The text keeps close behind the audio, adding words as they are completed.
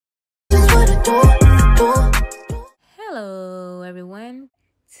Hello everyone.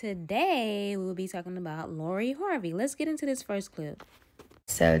 Today we'll be talking about Lori Harvey. Let's get into this first clip.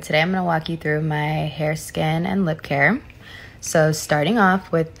 So today I'm going to walk you through my hair, skin, and lip care. So starting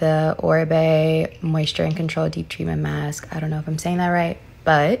off with the Oribe Moisture and Control Deep Treatment Mask. I don't know if I'm saying that right,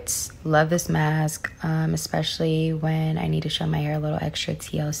 but love this mask, especially when I need to show my hair a little extra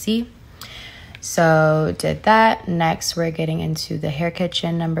TLC. So did that. Next, we're getting into the Hair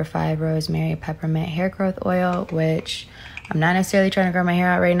Kitchen number 5 Rosemary Peppermint Hair Growth Oil, which I'm not necessarily trying to grow my hair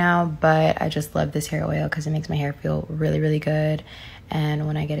out right now, but I just love this hair oil because it makes my hair feel really, really good. And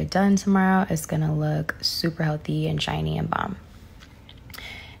when I get it done tomorrow, it's gonna look super healthy and shiny and bomb.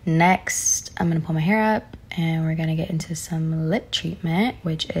 Next, I'm gonna pull my hair up and we're gonna get into some lip treatment,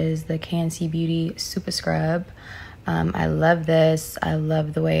 which is the KNC Beauty Super Scrub. I love this. I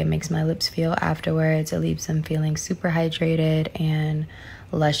love the way it makes my lips feel afterwards. It leaves them feeling super hydrated and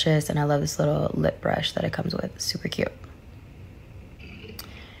luscious. And I love this little lip brush that it comes with. Super cute.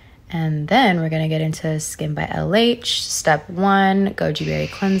 And then we're going to get into Skin by LH. Step 1, Goji Berry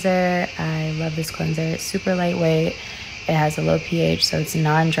Cleanser. I love this cleanser. It's super lightweight. It has a low pH, so it's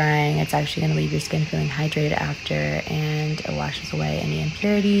non-drying. It's actually going to leave your skin feeling hydrated after. And it washes away any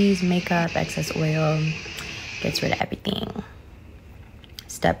impurities, makeup, excess oil. Gets rid of everything.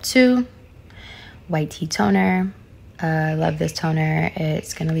 Step 2, White Tea Toner. I love this toner.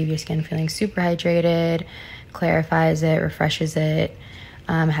 It's going to leave your skin feeling super hydrated, clarifies it, refreshes it.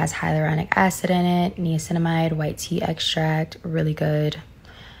 Has hyaluronic acid in it, niacinamide, white tea extract, really good.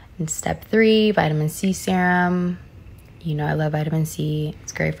 And step 3, Vitamin C Serum. You know I love vitamin C.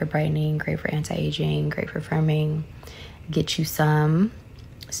 It's great for brightening, great for anti-aging, great for firming. Get you some.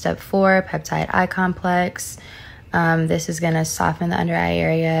 Step 4, Peptide Eye Complex. This is going to soften the under eye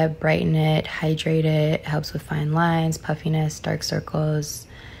area, brighten it, hydrate it, helps with fine lines, puffiness, dark circles.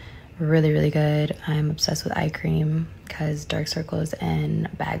 Really, really good. I'm obsessed with eye cream because dark circles and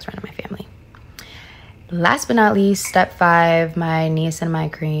bags run in my family. Last but not least, step 5, my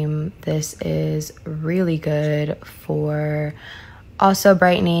niacinamide cream. This is really good for also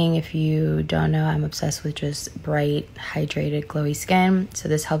brightening. If you don't know, I'm obsessed with just bright, hydrated, glowy skin. So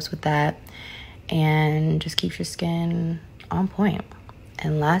this helps with that and just keeps your skin on point.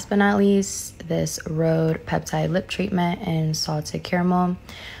 And last but not least, this Rhode Peptide Lip Treatment in Salted Caramel,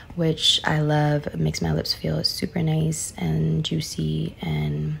 which I love. It makes my lips feel super nice and juicy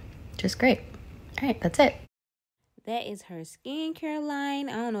and just great. All right, that's it. That is her skincare line.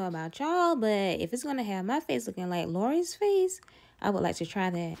 I don't know about y'all, but if it's going to have my face looking like Lori's face, I would like to try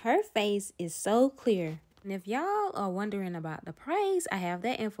that. Her face is so clear. And if y'all are wondering about the price, I have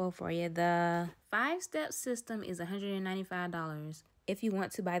that info for you. The 5-step system is $195. If you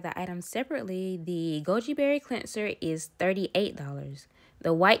want to buy the items separately, the Goji Berry Cleanser is $38.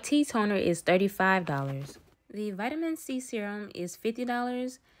 The White Tea Toner is $35. The Vitamin C Serum is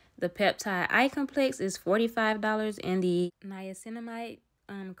 $50. The Peptide Eye Complex is $45. And the Niacinamide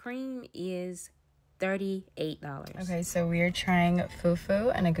cream is $38. Okay, so we are trying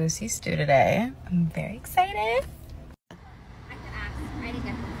fufu and a goosey stew today. I'm very excited.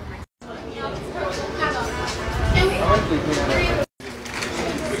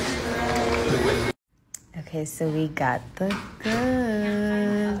 Okay, so we got the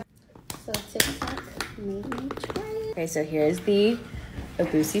goods. So TikTok made me try it. Okay, so here's the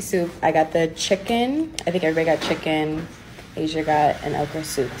goosey soup. I got the chicken. I think everybody got chicken. Asia got an okra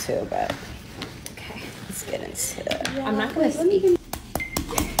soup too, but okay, let's get into it. Yeah, I'm not gonna speak.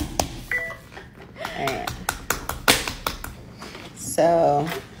 Alright. So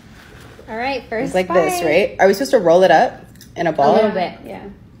All right, first it's like bite. this, right? Are we supposed to roll it up in a ball? A little bit, yeah.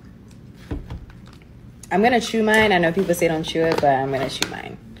 I'm gonna chew mine. I know people say don't chew it, but I'm gonna chew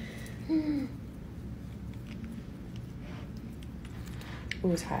mine.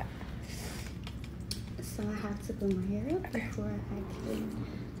 Ooh, it's hot. So I have to put my hair up before I can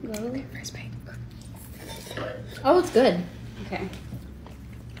go. Okay, first bite. Oh, it's good. Okay.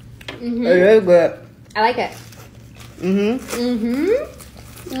 It's really good. I like it. I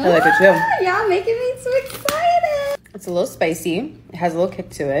like it too. Y'all making me so excited. It's a little spicy. It has a little kick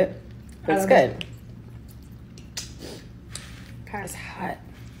to it, but it's good. Okay. It's hot.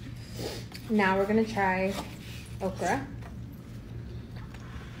 Now we're gonna try okra.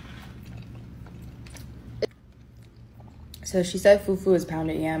 So she said fufu is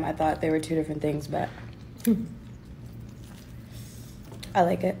pounded yam. I thought they were 2 different things, but I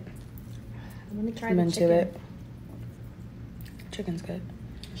like it. I'm gonna try I'm the into chicken. it. Chicken's good.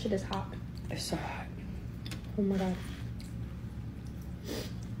 Shit is hot. It's so hot. Oh my god.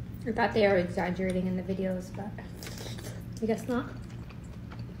 I thought they were exaggerating in the videos, but I guess not.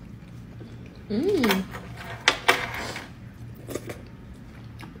 Mmm.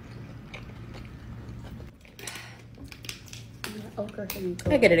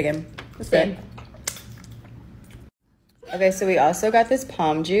 I get it again. It's good. Okay, so we also got this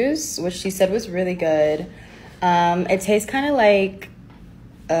palm juice, which she said was really good. It tastes kind of like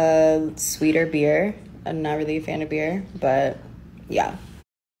a sweeter beer. I'm not really a fan of beer, but yeah.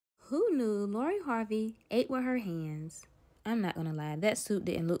 Who knew Lori Harvey ate with her hands? I'm not gonna lie, that soup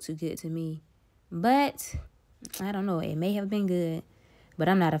didn't look too good to me. But, I don't know, it may have been good. But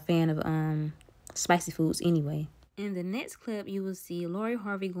I'm not a fan of spicy foods anyway. In the next clip, you will see Lori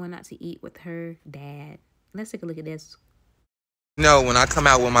Harvey going out to eat with her dad. Let's take a look at this. You know, when I come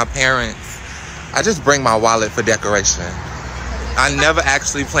out with my parents, I just bring my wallet for decoration. I never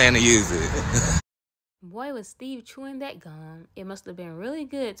actually plan to use it. Boy, was Steve chewing that gum. It must have been really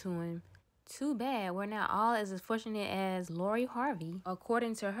good to him. Too bad we're not all as fortunate as Lori Harvey.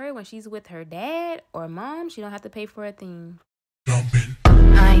 According to her, when she's with her dad or mom, she don't have to pay for a thing.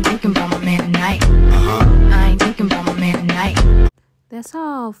 I ain't thinking about my man tonight. I ain't thinking about my man tonight. That's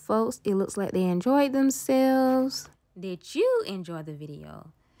all, folks. It looks like they enjoyed themselves. Did you enjoy the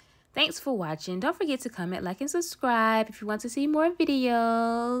video? Thanks for watching. Don't forget to comment, like, and subscribe if you want to see more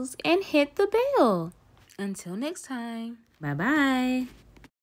videos. And hit the bell. Until next time. Bye-bye.